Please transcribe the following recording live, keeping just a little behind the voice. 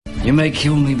You may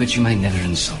kill me, but you may never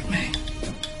insult me.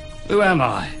 Who am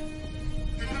I?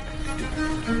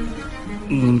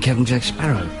 Captain Jack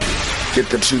Sparrow. Get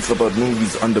the truth about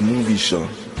movies on the movie show.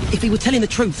 If he were telling the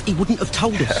truth, he wouldn't have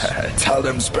told us. Tell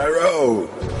them, Sparrow.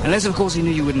 Unless, of course, he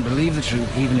knew you wouldn't believe the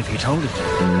truth, even if you told it to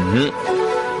him.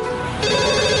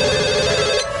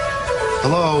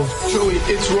 Hello? Joey,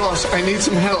 it's Ross. I need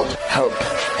some help. Help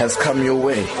has come your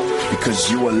way because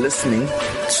you are listening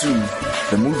to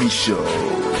the movie show.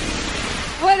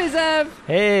 What is up?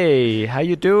 Hey, how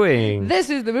you doing? This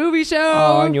is the movie show.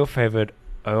 On your favorite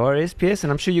ORSPS,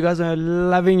 and I'm sure you guys are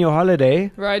loving your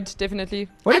holiday. Right, definitely.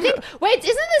 What I think. Wait,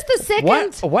 isn't this the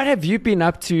second? What have you been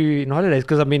up to in holidays?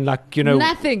 Because I mean, like, you know,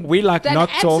 nothing. We like Done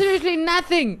knocked off. Absolutely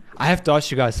nothing. I have to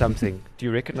ask you guys something. Do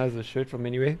you recognize the shirt from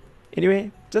anywhere?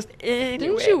 Anywhere? Just anywhere.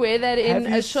 Didn't you wear that in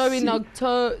Have a you show in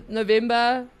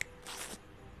November?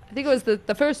 I think it was the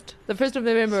 1st of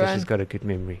November. So she's got a good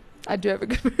memory. I do have a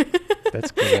good memory.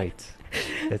 That's great.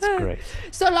 That's great.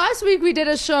 So last week we did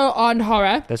a show on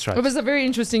horror. That's right. It was a very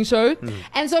interesting show.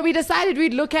 And so we decided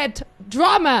we'd look at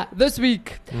drama this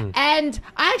week. And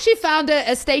I actually found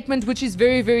a statement which is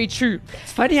very, very true.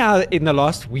 It's funny how in the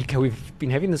last week we've been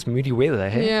having this moody weather,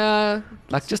 hey? Yeah.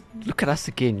 Like, just look at us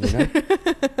again, you know?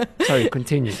 Sorry,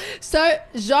 continue. So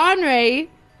genre,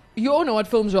 you all know what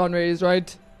film genre is,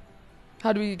 right?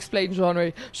 How do we explain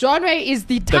genre? Genre is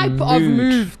the type of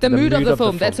move, the mood of the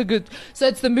film. That's a good. So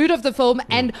it's the mood of the film,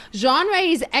 and genre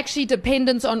is actually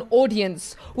dependent on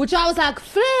audience, which I was like,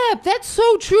 flip, that's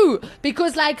so true,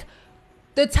 because like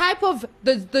the type of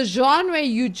the genre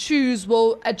you choose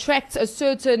will attract a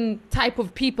certain type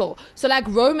of people. So like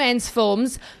romance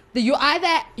films. You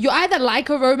either like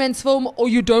a romance film or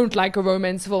you don't like a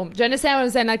romance film. Do you understand what I'm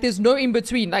saying? Like, there's no in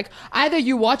between. Like, either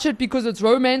you watch it because it's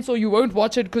romance or you won't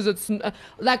watch it because it's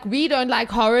like, we don't like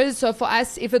horrors. So for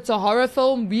us, if it's a horror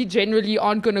film, we generally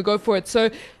aren't going to go for it. So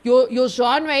your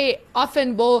genre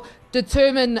often will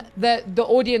determine the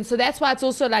audience. So that's why it's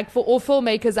also like, for all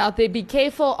filmmakers out there, be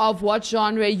careful of what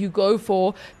genre you go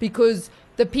for, because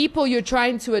the people you're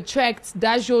trying to attract,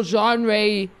 does your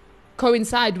genre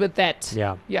coincide with that?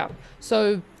 Yeah.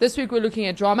 So this week we're looking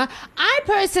at drama. I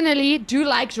personally do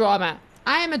like drama.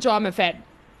 I am a drama fan,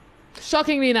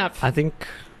 shockingly enough. I think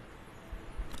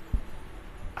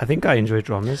I enjoy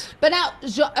dramas. But now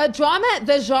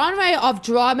the genre of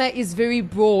drama is very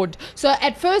broad. So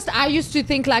at first I used to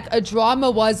think like a drama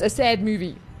was a sad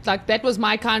movie. Like, that was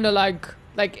my kind of like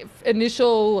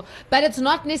initial, but it's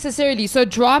not necessarily. So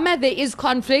drama, there is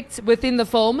conflict within the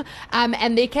film,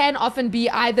 and there can often be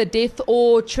either death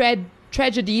or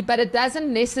tragedy, but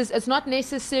it's not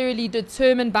necessarily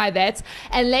determined by that.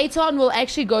 And later on we'll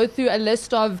actually go through a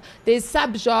list of, there's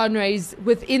sub-genres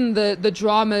within the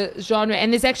drama genre,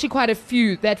 and there's actually quite a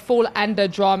few that fall under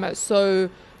drama. So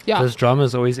yeah. Does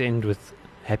dramas always end with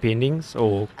happy endings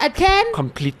or it can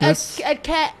completeness? It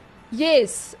can.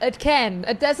 Yes, it can.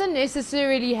 It doesn't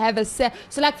necessarily have a set.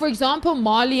 So like, for example,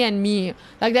 Marley and Me,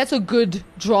 like, that's a good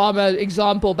drama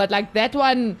example, but like that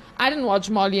one, I didn't watch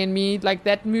Marley and Me. Like,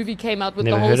 that movie came out with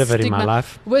Never the whole heard of stigma it in my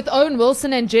life. with Owen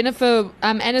Wilson and Jennifer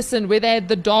Aniston, where they had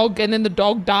the dog and then the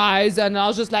dog dies, and I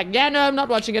was just like, yeah, no, I'm not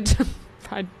watching it.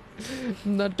 Fine.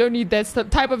 No, don't need that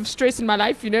type of stress in my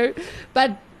life, you know.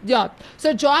 But yeah,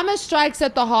 so drama strikes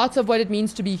at the heart of what it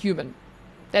means to be human.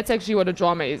 That's actually what a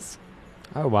drama is.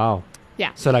 Oh, wow.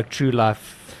 Yeah. So like true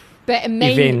life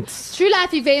events. True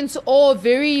life events, or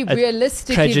very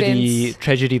realistic events.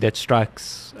 Tragedy that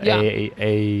strikes Yeah.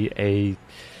 a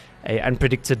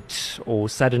unpredicted or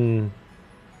sudden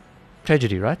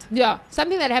tragedy, right? Yeah.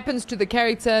 Something that happens to the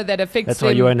character that affects That's them.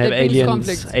 why you won't have that brings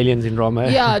conflict. aliens in drama.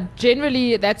 Yeah,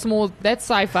 generally that's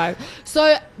sci-fi.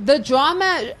 So the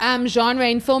drama genre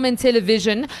in film and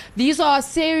television, these are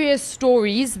serious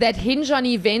stories that hinge on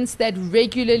events that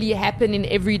regularly happen in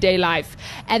everyday life.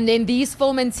 And then these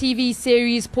film and TV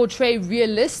series portray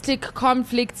realistic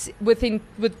conflicts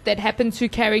that happen to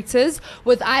characters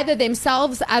with either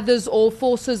themselves, others, or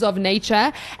forces of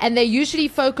nature. And they usually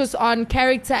focus on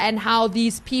character and how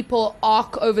these people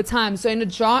arc over time. So in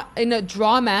a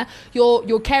drama,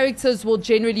 your characters will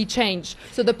generally change.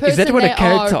 So the person, is that what a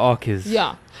character arc is?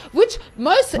 Yeah. Which in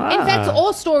fact,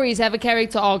 all stories have a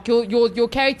character arc. Your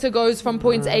character goes from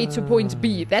point A to point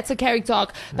B. That's a character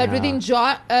arc. But within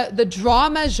the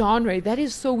drama genre, that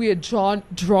is so weird.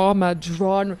 Drama.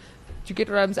 Do you get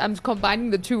what I'm combining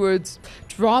the two words?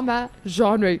 Drama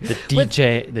genre. The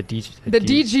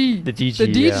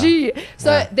DG.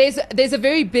 So there's a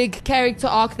very big character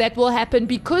arc that will happen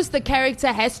because the character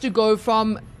has to go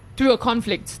through a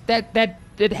conflict that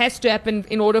it has to happen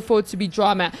in order for it to be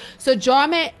drama. So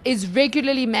drama is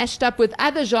regularly mashed up with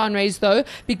other genres, though,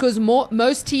 because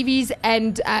most movies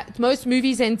and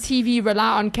TV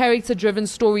rely on character-driven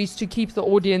stories to keep the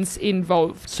audience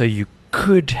involved. So you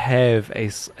could have a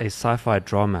sci-fi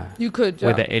drama. You could,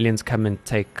 where the aliens come and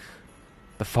take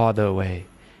the father away.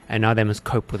 And now they must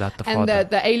cope without the father. And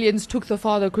the aliens took the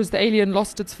father because the alien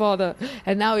lost its father.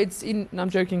 And now it's in... No, I'm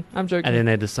joking. And then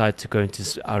they decide to go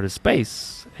into outer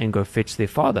space and go fetch their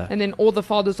father. And then all the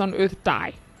fathers on Earth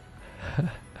die.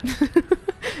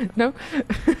 No?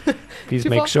 Please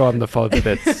make sure I'm the father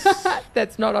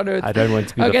that's not on Earth. I don't want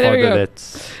to be the father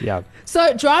that's... Yeah.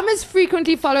 So dramas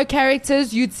frequently follow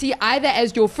characters you'd see either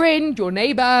as your friend, your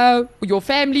neighbor, or your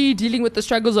family dealing with the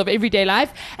struggles of everyday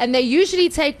life. And they usually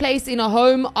take place in a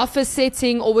home, office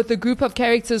setting, or with a group of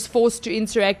characters forced to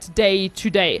interact day to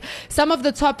day. Some of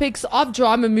the topics of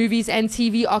drama movies and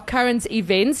TV are current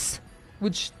events,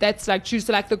 which that's like choose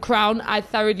to like The Crown. I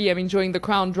thoroughly am enjoying The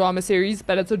Crown drama series,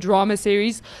 but it's a drama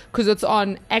series because it's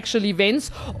on actual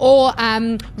events, or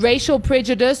racial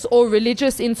prejudice, or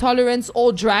religious intolerance,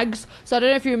 or drugs. So I don't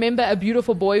know if you remember A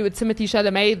Beautiful Boy with Timothée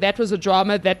Chalamet. That was a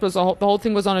drama. That was the whole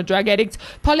thing was on a drug addict.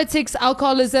 Politics,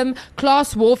 alcoholism,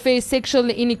 class warfare, sexual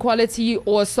inequality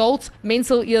or assault,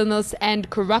 mental illness, and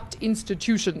corrupt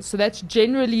institutions. So that's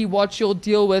generally what you'll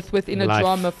deal with within a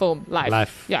drama film.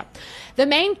 Life. Yeah. The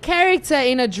main character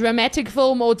in a dramatic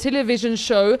film or television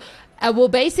show will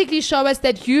basically show us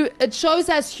that it shows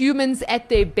us humans at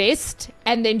their best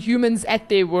and then humans at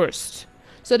their worst.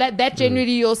 So that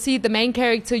generally you'll see the main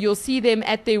character, you'll see them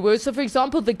at their worst. So for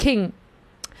example, the king.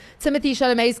 Timothée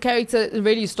Chalamet's character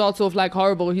really starts off like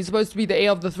horrible. He's supposed to be the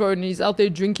heir of the throne, and he's out there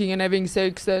drinking and having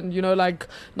sex and, like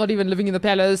not even living in the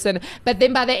palace. But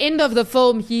then by the end of the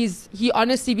film, he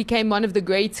honestly became one of the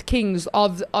great kings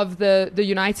of the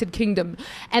United Kingdom.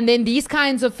 And then these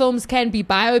kinds of films can be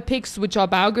biopics, which are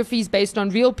biographies based on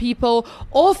real people,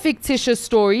 or fictitious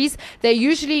stories. They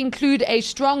usually include a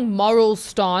strong moral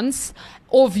stance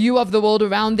or view of the world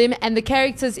around them, and the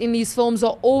characters in these films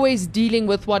are always dealing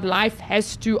with what life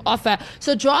has to offer.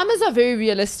 So dramas are very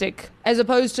realistic, as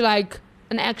opposed to like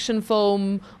an action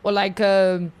film or like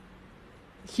a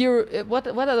hero. What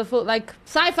are the films like?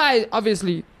 Sci-fi,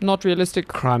 obviously not realistic.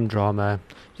 Crime drama.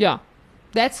 Yeah.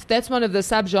 That's one of the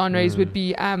subgenres would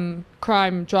be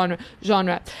crime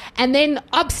genre. And then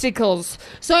obstacles.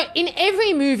 So in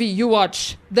every movie you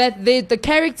watch, that the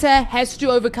character has to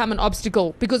overcome an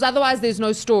obstacle, because otherwise there's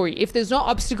no story. If there's no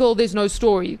obstacle, there's no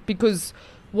story, because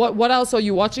what else are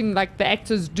you watching like the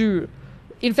actors do?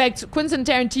 In fact, Quentin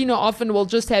Tarantino often will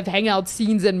just have hangout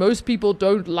scenes, and most people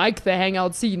don't like the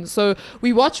hangout scenes. So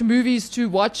we watch movies to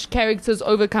watch characters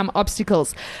overcome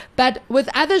obstacles. But with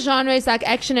other genres like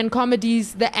action and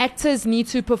comedies, the actors need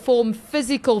to perform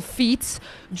physical feats.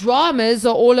 Dramas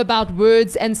are all about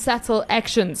words and subtle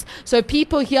actions. So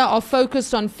people here are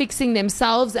focused on fixing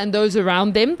themselves and those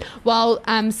around them, while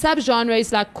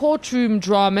subgenres like courtroom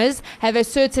dramas have a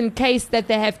certain case that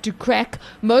they have to crack.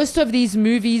 Most of these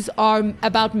movies are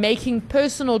about making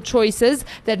personal choices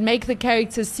that make the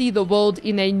characters see the world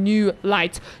in a new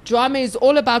light. Drama is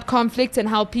all about conflict and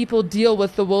how people deal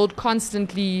with the world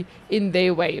constantly in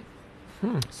their way.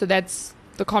 So that's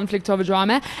the conflict of a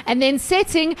drama. And then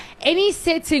setting, any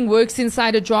setting works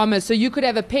inside a drama. So you could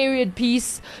have a period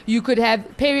piece. You could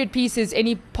have period pieces,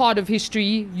 any part of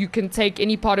history. You can take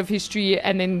any part of history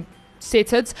and then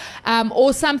set it,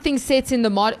 or something set in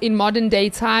in modern day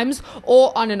times,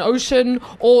 or on an ocean,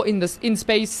 or in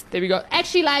space. There we go.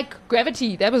 Actually, like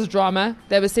Gravity, that was drama.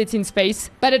 That was set in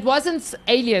space, but it wasn't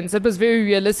aliens. It was very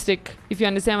realistic, if you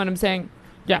understand what I'm saying.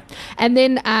 Yeah. And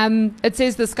then it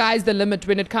says the sky's the limit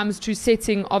when it comes to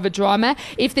setting of a drama.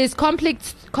 If there's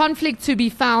conflict to be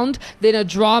found, then a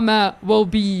drama will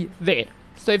be there.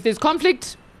 So if there's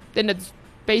conflict, then it's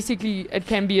basically, it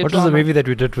can be a drama. What was the movie that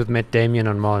we did with Matt Damon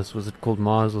on Mars? Was it called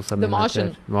Mars or something? The Martian.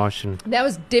 Like that? Martian. That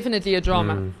was definitely a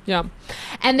drama. Yeah.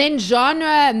 And then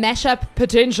genre mashup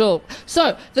potential.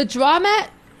 So drama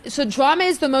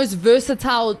is the most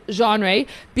versatile genre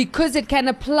because it can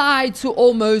apply to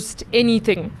almost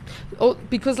anything.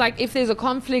 Because like if there's a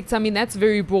conflict, I mean, that's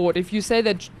very broad. If you say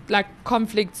that like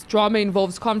drama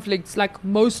involves conflicts, like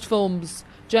most films.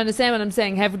 Do you understand what I'm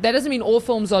saying? That doesn't mean all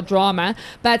films are drama,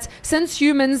 but since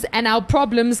humans and our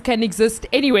problems can exist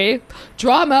anywhere,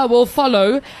 drama will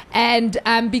follow. And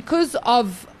because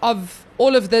of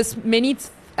all of this, many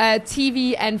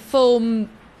TV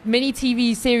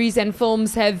series and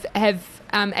films have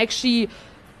actually,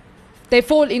 they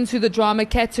fall into the drama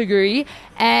category,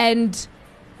 and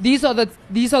these are the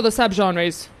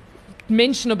subgenres,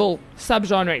 mentionable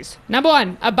subgenres. Number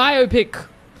one, a biopic.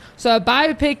 So a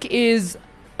biopic is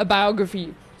a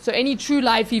biography. So any true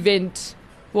life event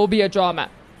will be a drama.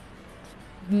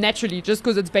 Naturally, just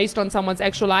because it's based on someone's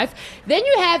actual life. Then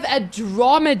you have a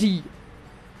dramedy.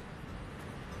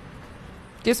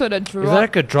 Guess what a drama? Is that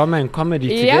like a drama and comedy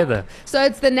together? So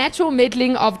it's the natural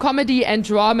meddling of comedy and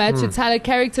drama to tell a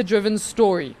character-driven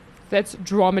story. That's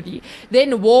dramedy.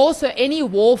 Then war. So any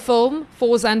war film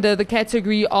falls under the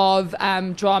category of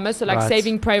drama. So like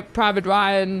Saving Private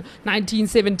Ryan,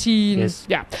 1917. Yes.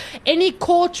 Yeah. Any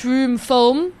courtroom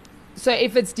film. So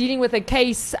if it's dealing with a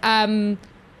case,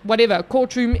 whatever,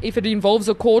 courtroom, if it involves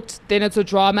a court, then it's a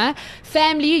drama.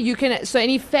 Family, so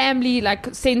any family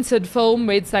like censored film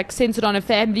where it's like centered on a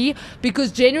family,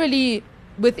 because generally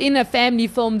within a family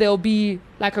film there'll be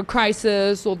like a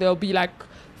crisis, or there'll be like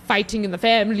fighting in the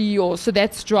family, or so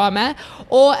that's drama.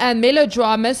 Or a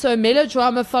melodrama. So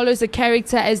melodrama follows a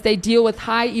character as they deal with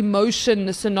high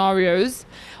emotion scenarios.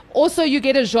 Also, you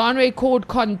get a genre called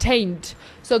contained.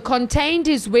 So contained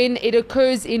is when it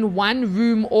occurs in one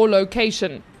room or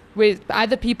location where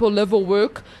either people live or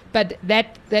work, but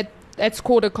that's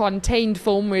called a contained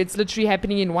film, where it's literally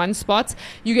happening in one spot.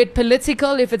 You get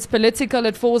political. If it's political,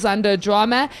 it falls under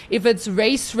drama. If it's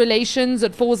race relations,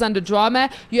 it falls under drama.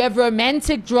 You have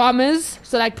romantic dramas.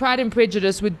 So like Pride and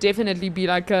Prejudice would definitely be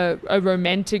like a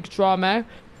romantic drama.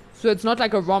 So it's not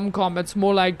like a rom-com. It's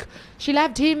more like she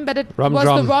loved him, but it was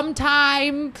the wrong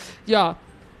time. Yeah.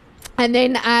 And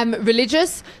then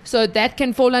religious, so that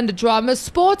can fall under drama.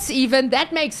 Sports even,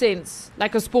 that makes sense,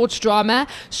 like a sports drama.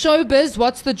 Showbiz,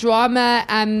 what's the drama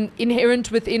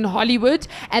inherent within Hollywood?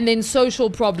 And then social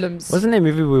problems. Wasn't there a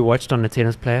movie we watched on a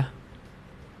tennis player?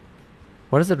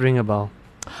 What does it ring a bell?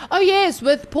 Oh yes,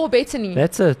 with Paul Bettany.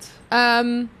 That's it.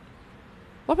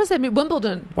 What was that movie?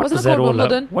 Wimbledon. Wasn't it called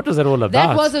Wimbledon? What was that all about?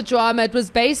 That was a drama. It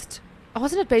was based...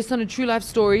 Wasn't it based on a true life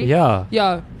story? Yeah.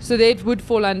 Yeah. So that would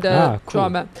fall under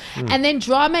drama. And then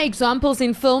drama examples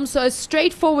in film. So a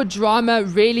straightforward drama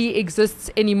rarely exists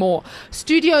anymore.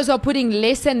 Studios are putting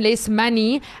less and less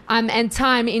money and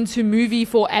time into movie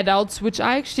for adults, which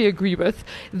I actually agree with.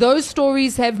 Those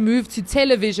stories have moved to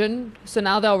television. So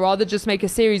now they'll rather just make a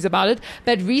series about it.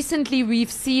 But recently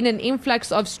we've seen an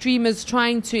influx of streamers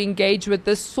trying to engage with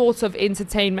this sort of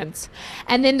entertainment.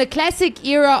 And then the classic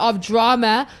era of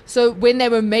drama. So when they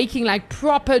were making like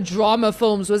proper drama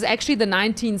films was actually the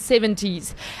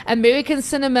 1970s. American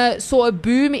cinema saw a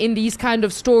boom in these kind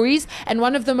of stories, and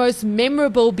one of the most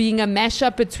memorable being a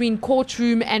mashup between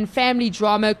courtroom and family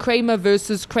drama, Kramer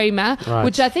versus Kramer,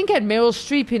 which I think had Meryl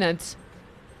Streep in it.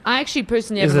 I actually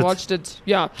personally haven't watched it.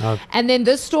 Yeah. And then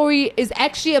this story is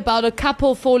actually about a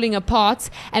couple falling apart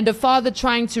and a father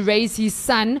trying to raise his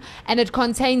son, and it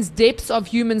contains depths of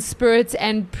human spirit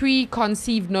and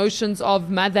preconceived notions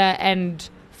of mother and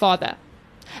father.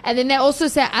 And then they also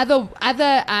say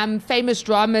other famous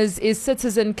dramas is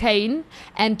Citizen Kane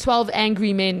and 12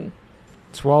 Angry Men.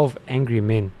 12 Angry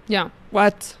Men. Yeah.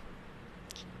 What?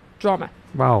 Drama.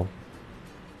 Wow.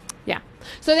 Yeah.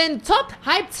 So then top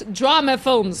hyped drama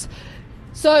films.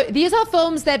 So these are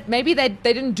films that maybe they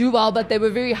didn't do well, but they were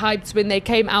very hyped when they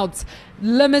came out.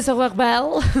 Le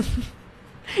Miserable.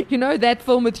 You know that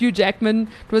film with Hugh Jackman?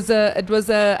 It was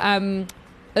a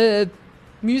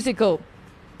musical.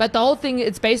 But the whole thing,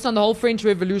 it's based on the whole French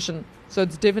Revolution. So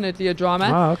it's definitely a drama.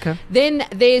 Oh, okay. Then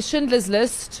there's Schindler's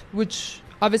List, which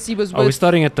obviously was... Are we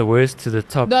starting at the worst to the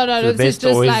top? No, to the this best, is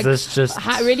just or like is this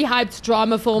just really hyped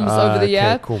drama films over the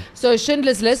year. Cool. So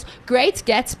Schindler's List, Great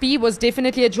Gatsby was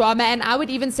definitely a drama, and I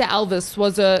would even say Elvis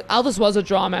was a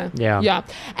drama. Yeah.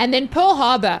 And then Pearl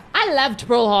Harbor. I loved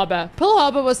Pearl Harbor. Pearl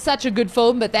Harbor was such a good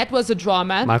film, but that was a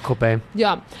drama. Michael Bay.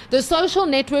 Yeah. The Social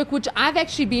Network, which I've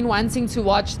actually been wanting to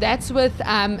watch, that's with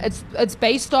it's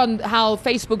based on how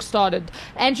Facebook started.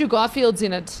 Andrew Garfield's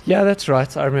in it. Yeah, that's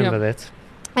right. I remember that.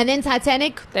 And then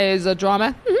Titanic, there's a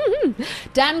drama.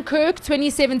 Dunkirk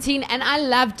 2017, and I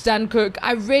loved Dunkirk.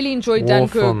 I really enjoyed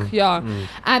Dunkirk. Yeah.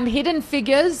 Hidden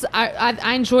Figures,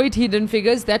 I enjoyed Hidden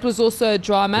Figures. That was also a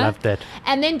drama. Loved that.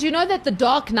 And then do you know that The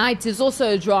Dark Knight is also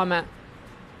a drama?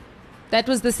 That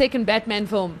was the second Batman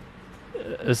film.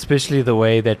 Especially the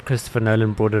way that Christopher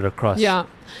Nolan brought it across. Yeah.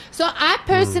 So I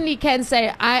personally can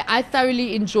say I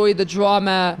thoroughly enjoy the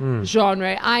drama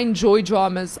genre. I enjoy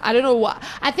dramas. I don't know why.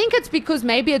 I think it's because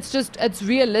maybe it's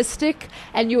realistic,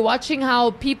 and you're watching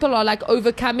how people are like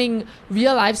overcoming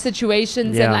real life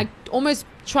situations and like almost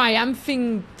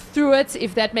triumphing through it,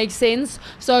 if that makes sense.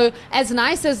 So as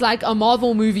nice as like a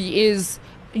Marvel movie is,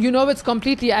 you know, it's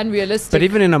completely unrealistic. But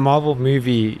even in a Marvel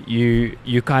movie,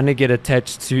 you kind of get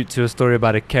attached to a story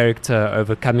about a character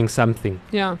overcoming something.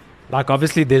 Yeah. Like,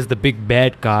 obviously, there's the big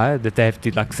bad guy that they have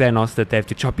to, like Thanos, that they have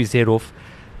to chop his head off.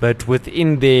 But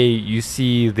within there, you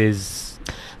see there's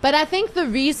But I think the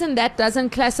reason that doesn't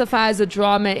classify as a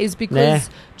drama is because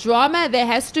drama, there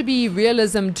has to be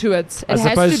realism to it. It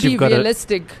has to be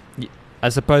realistic. I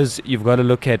suppose you've got to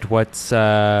look at what's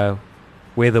where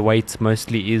the weight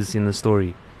mostly is in the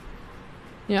story.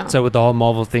 Yeah. So with the whole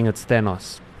Marvel thing, it's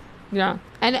Thanos. Yeah.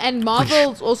 And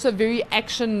Marvel's also very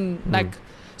action, like...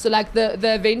 So like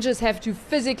the Avengers have to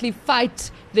physically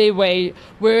fight their way,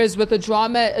 whereas with a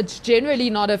drama, it's generally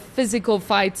not a physical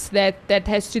fight that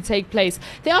has to take place.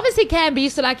 There obviously can be,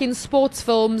 so like in sports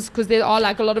films, because there are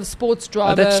like a lot of sports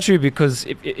drama. That's true, because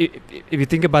if you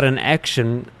think about an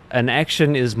action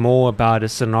is more about a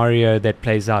scenario that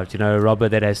plays out, a robber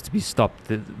that has to be stopped.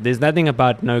 There's nothing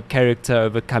about no character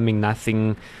overcoming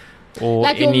nothing. Or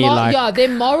like any their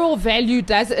moral value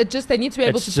does it. Just they need to be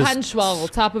able to punch well,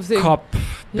 type of thing. Cop,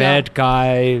 bad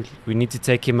guy. We need to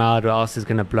take him out, or else he's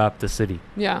gonna blow up the city.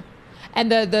 Yeah,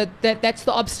 and that's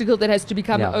the obstacle that has to be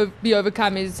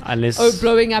overcome is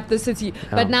blowing up the city. Yeah.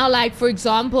 But now, like for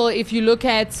example, if you look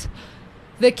at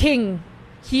the King,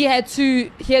 he had to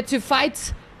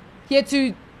fight. He had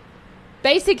to.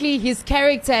 Basically, his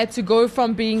character had to go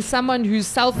from being someone who's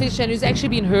selfish and who's actually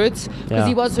been hurt because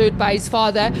he was hurt by his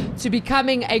father to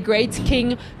becoming a great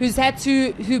king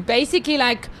who basically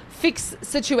like fix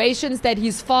situations that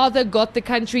his father got the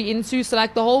country into. So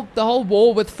like the whole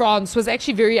war with France was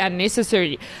actually very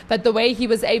unnecessary. But the way he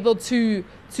was able to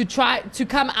try to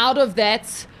come out of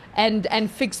that and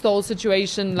fix the whole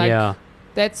situation, like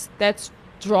that's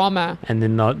drama. And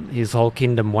then not his whole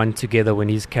kingdom won together when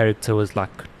his character was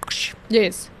like.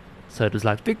 Yes. So it was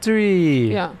like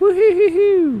victory. Yeah.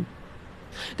 Woo-hoo-hoo-hoo.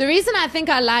 The reason I think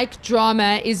I like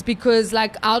drama is because,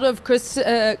 like, out of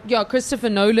Christopher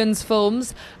Nolan's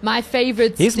films, my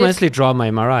favorite. He's mostly drama,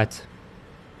 am I right?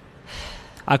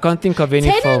 I can't think of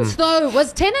any film. Though,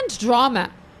 was Tenet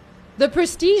drama? The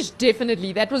Prestige,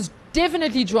 definitely. That was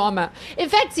definitely drama. In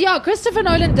fact, Christopher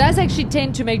Nolan does actually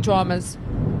tend to make dramas.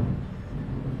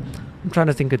 I'm trying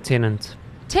to think of Tenet.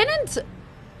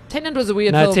 Tenet was a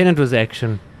weird film. No, Tenet was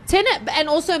action. Tenet, and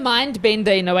also mind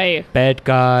bender in a way. Bad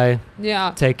guy.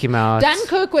 Yeah. Take him out.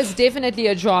 Dunkirk was definitely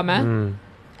a drama.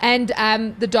 And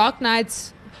The Dark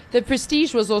Knight, The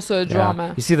Prestige was also a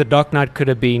drama. You see, The Dark Knight could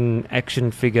have been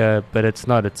action figure, but it's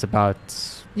not. It's about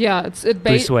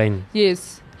Bruce Wayne.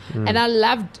 Yes. And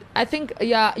I think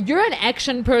you're an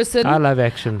action person. I love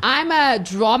action. I'm a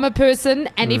drama person,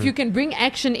 and if you can bring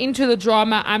action into the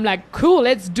drama, I'm like, cool,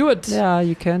 let's do it. Yeah,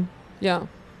 you can. Yeah.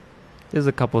 There's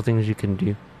a couple of things you can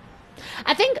do.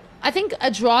 I think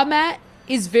a drama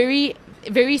is very,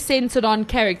 very centered on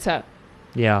character.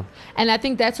 Yeah. And I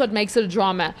think that's what makes it a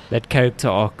drama. That character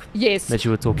arc. Yes. That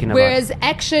you were talking about. Whereas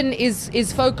action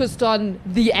is focused on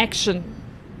the action.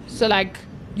 So like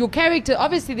your character,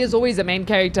 obviously there's always a main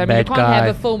character. I mean, you can't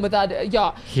have a film without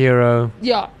hero.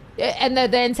 Yeah. And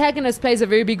the antagonist plays a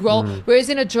very big role. Whereas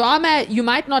in a drama, you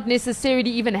might not necessarily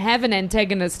even have an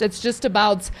antagonist. It's just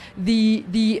about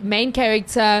the main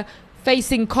character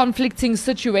facing conflicting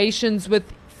situations with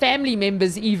family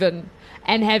members even,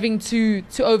 and having to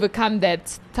overcome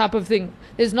that type of thing.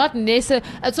 There's not necessarily...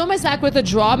 It's almost like with a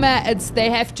drama,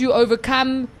 they have to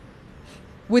overcome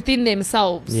within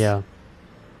themselves. Yeah.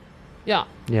 Yeah.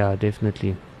 Yeah,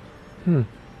 definitely. And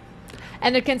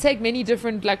it can take many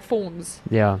different forms.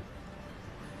 Yeah.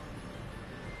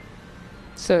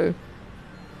 So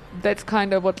that's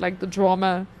kind of what the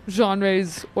drama genre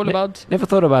is all about. Never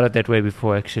thought about it that way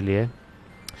before, actually. Eh?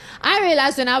 I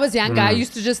realized when I was younger, I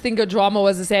used to just think a drama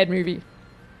was a sad movie.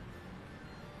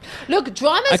 Look,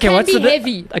 dramas can be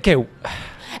heavy. Okay.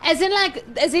 As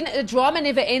in a drama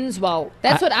never ends well.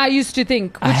 That's what I used to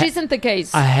think, which isn't the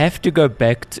case. I have to go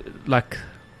back to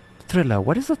thriller.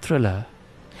 What is a thriller?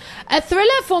 A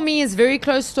thriller for me is very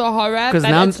close to a horror, but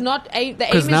it's not. The aim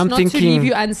is not to leave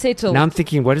you unsettled. Now I'm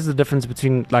thinking, what is the difference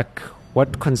between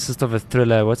what consists of a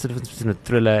thriller? What's the difference between a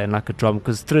thriller and a drama?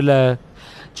 Because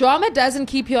drama doesn't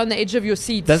keep you on the edge of your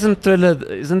seat. Isn't thriller?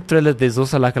 There's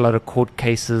also a lot of court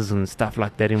cases and stuff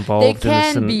like that involved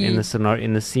in the scenario,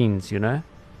 in the scenes.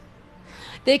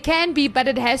 There can be, but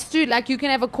it has to, you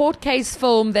can have a court case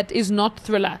film that is not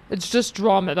thriller. It's just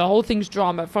drama. The whole thing's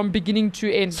drama from beginning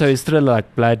to end. So is thriller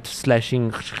like blood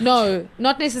slashing? No,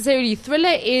 not necessarily.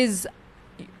 Thriller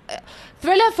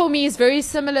for me is very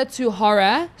similar to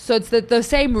horror. So it's the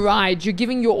same ride. You're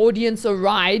giving your audience a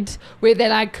ride where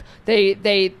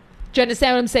they do you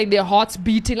understand what I'm saying? Their heart's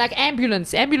beating like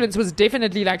Ambulance. Ambulance was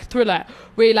definitely thriller,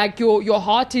 where your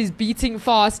heart is beating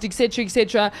fast, etc.,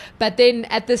 etc. But then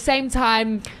at the same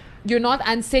time, you're not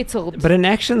unsettled. But in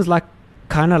action's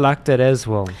kind of like that as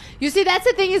well. You see, that's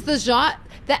the thing is the genre.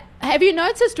 Have you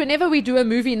noticed whenever we do a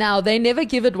movie now, they never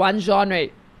give it one genre.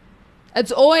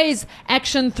 It's always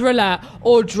action thriller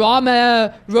or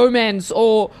drama romance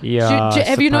or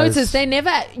have you noticed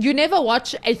you never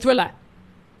watch a thriller?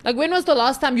 Like, when was the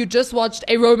last time you just watched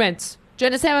a romance? Do you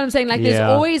understand what I'm saying? Like,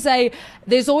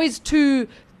 there's always two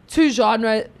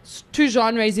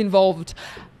genres involved.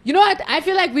 You know what? I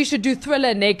feel like we should do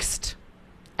thriller next.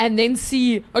 And then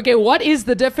see, okay, what is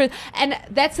the difference? And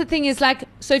that's the thing, is like,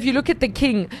 so if you look at The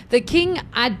King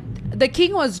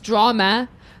was drama,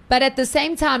 but at the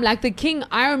same time, like, The King,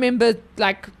 I remember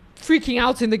like freaking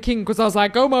out in The King because I was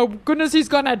like, oh my goodness, he's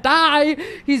gonna die.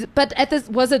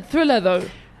 Was it thriller though?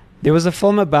 There was a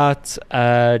film about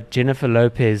Jennifer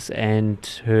Lopez and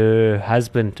her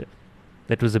husband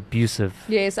that was abusive.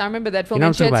 Yes, I remember that film.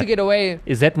 And she had to get away.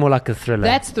 Is that more like a thriller?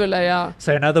 That's thriller, yeah.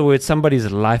 So in other words,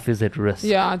 somebody's life is at risk.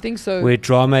 Yeah, I think so. Where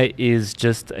drama is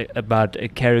just about a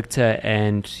character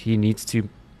and he needs to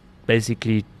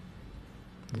basically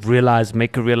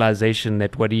make a realization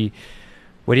that what he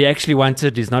actually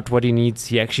wanted is not what he needs.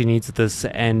 He actually needs this,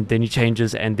 and then he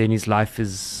changes, and then his life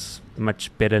is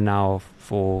much better now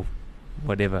for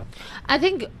whatever. I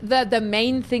think the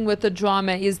main thing with the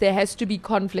drama is there has to be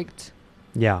conflict.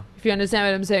 Yeah. If you understand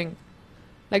what I'm saying.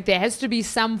 Like, there has to be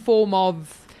some form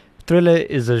of... Thriller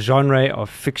is a genre of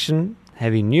fiction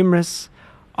having numerous,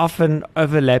 often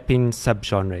overlapping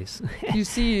subgenres. You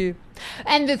see...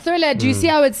 And the thriller, do you see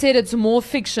how it said it's more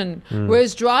fiction?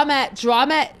 Whereas drama,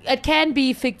 it can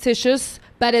be fictitious,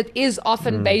 but it is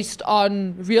often based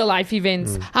on real life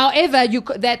events. However,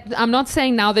 I'm not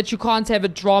saying now that you can't have a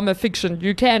drama fiction.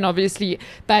 You can, obviously,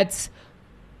 but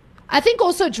I think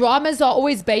also dramas are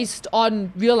always based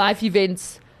on real life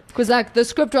events, because like the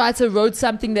scriptwriter wrote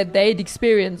something that they'd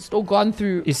experienced or gone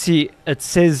through. You see, it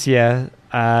says here,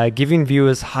 giving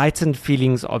viewers heightened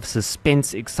feelings of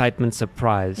suspense, excitement,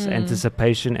 surprise,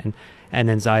 anticipation, and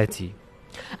anxiety.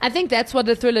 I think that's what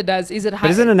a thriller does. But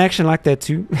isn't an action like that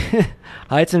too?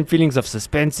 Heightened feelings of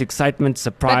suspense, excitement,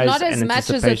 surprise, but not as and much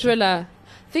as a thriller.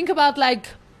 Think about like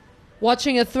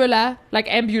watching a thriller like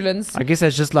Ambulance. I guess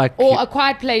that's just like... Or A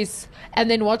Quiet Place, and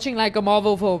then watching like a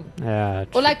Marvel film. Yeah.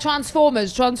 Or like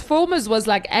Transformers. Transformers was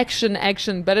like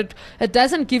action, but it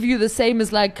doesn't give you the same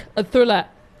as like a thriller.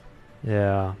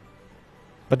 Yeah.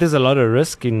 But there's a lot of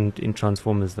risk in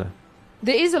Transformers though.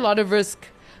 There is a lot of risk.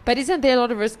 But isn't there a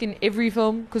lot of risk in every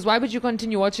film? Because why would you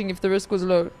continue watching if the risk was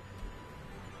low?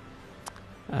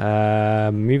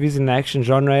 Movies in the action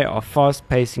genre are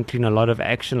fast-paced, including a lot of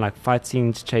action like fight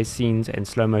scenes, chase scenes, and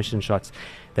slow-motion shots.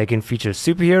 They can feature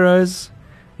superheroes.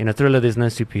 In a thriller, there's no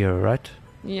superhero, right?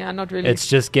 Yeah, not really. It's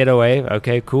just getaway.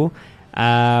 Okay, cool.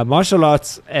 Martial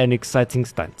arts and exciting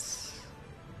stunts.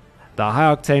 The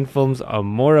high-octane films are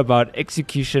more about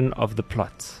execution of the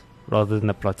plot rather than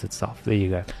the plot itself. There you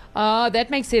go. That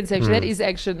makes sense, actually. That is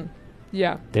action.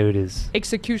 Yeah. There it is.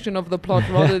 Execution of the plot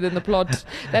rather than the plot.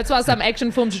 That's why some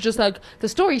action films are just like, the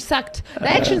story sucked. The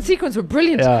action sequence were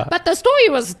brilliant, but the story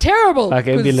was terrible. Like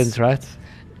Ambulance, right?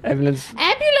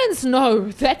 Ambulance, no.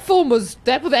 That film was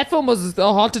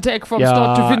a heart attack from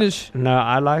start to finish. No,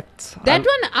 I liked... That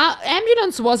one,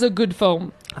 Ambulance was a good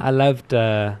film. I loved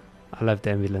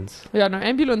Ambulance. Yeah, no,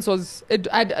 Ambulance was...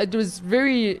 It was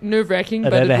very nerve-wracking,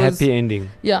 but it had a happy ending.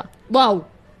 Yeah. Well,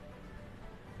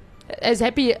 as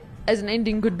happy as an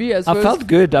ending could be, I suppose. I felt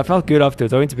good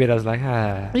afterwards. I went to bed, I was like,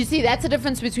 You see, that's the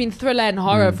difference between thriller and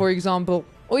horror, for example.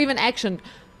 Or even action.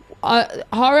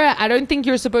 Horror, I don't think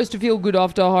you're supposed to feel good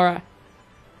after horror.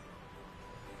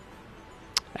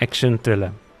 Action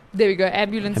thriller. There we go.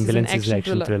 Ambulance is an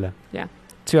action thriller. Yeah.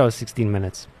 2 hours, 16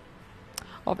 minutes.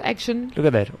 Of action. Look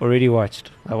at that. Already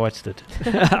watched. I watched it.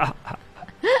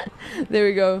 There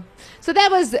we go. So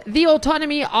that was the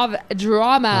autonomy of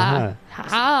drama.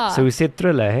 So we said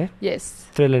thriller, eh? Yes.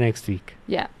 Thriller next week.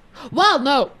 Yeah. Well,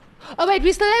 no. Oh, wait.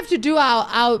 We still have to do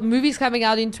our movies coming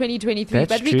out in 2023. That's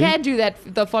but true. we can do that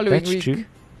the following week.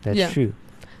 That's true.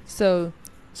 So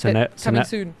coming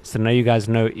soon. So now you guys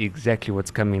know exactly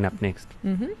what's coming up next.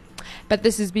 Mm-hmm. But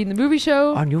this has been the movie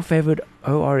show. On your favorite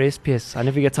ORSPS. I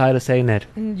never get tired of saying that.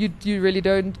 You really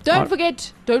don't. Don't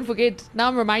forget. Now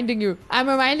I'm reminding you.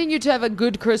 To have a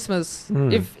good Christmas.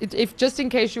 If just in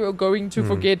case you are going to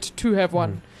forget to have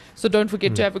one. So don't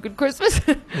forget to have a good Christmas.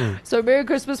 So Merry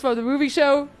Christmas from the movie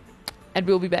show. And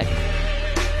we'll be back.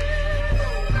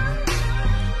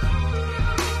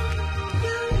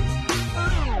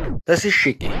 This is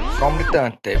Shiki from the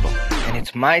turntable, and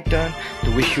it's my turn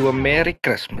to wish you a Merry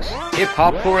Christmas. Hip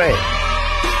Hop Hooray!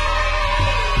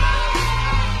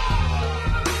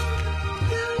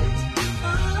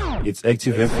 It's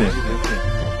Active FM.